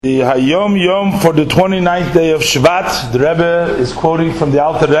The Hayom Yom for the 29th day of Shvat, the Rebbe is quoting from the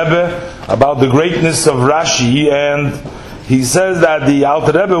Alter Rebbe about the greatness of Rashi, and he says that the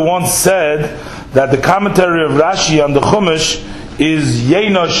Alter Rebbe once said that the commentary of Rashi on the Chumash is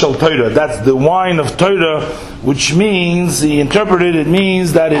Yeina Shel Torah. That's the wine of Torah, which means, he interpreted it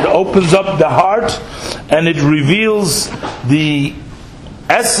means that it opens up the heart and it reveals the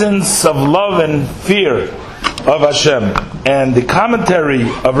essence of love and fear of Hashem. And the commentary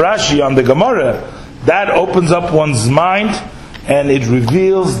of Rashi on the Gemara, that opens up one's mind and it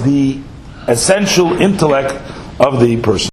reveals the essential intellect of the person.